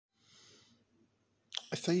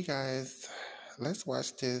So you guys, let's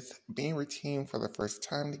watch this beam routine for the first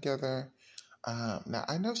time together. Now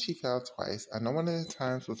I know she fell twice. I know one of the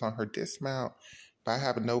times was on her dismount, but I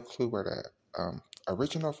have no clue where the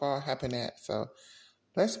original fall happened at. So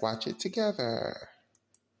let's watch it together.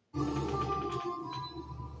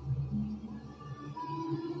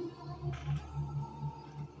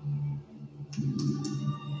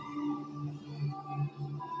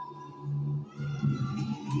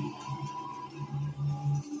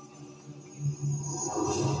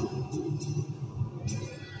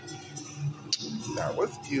 That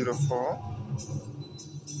was beautiful.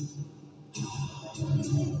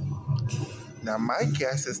 Now my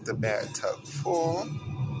guess is the back tuck full.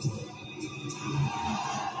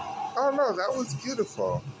 Oh no, that was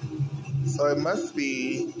beautiful. So it must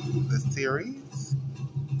be the series.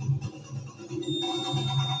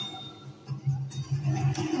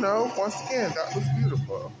 No, once again, that was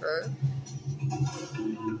beautiful, okay?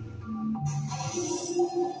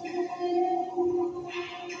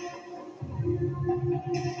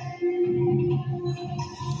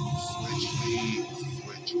 Switch lead,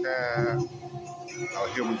 switch half. Oh,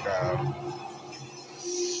 here we go.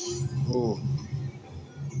 Ooh.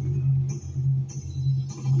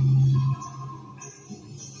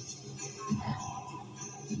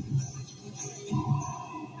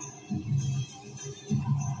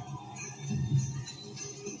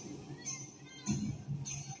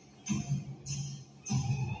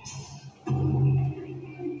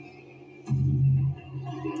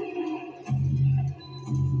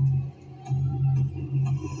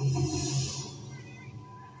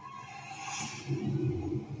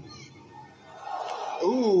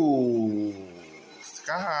 Ooh.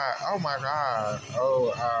 Skye. Oh my God.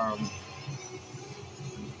 Oh,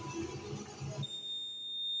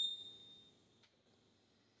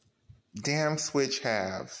 damn switch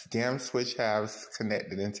halves. Damn switch halves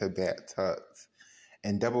connected into back tucks.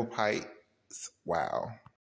 And double pipes. Wow.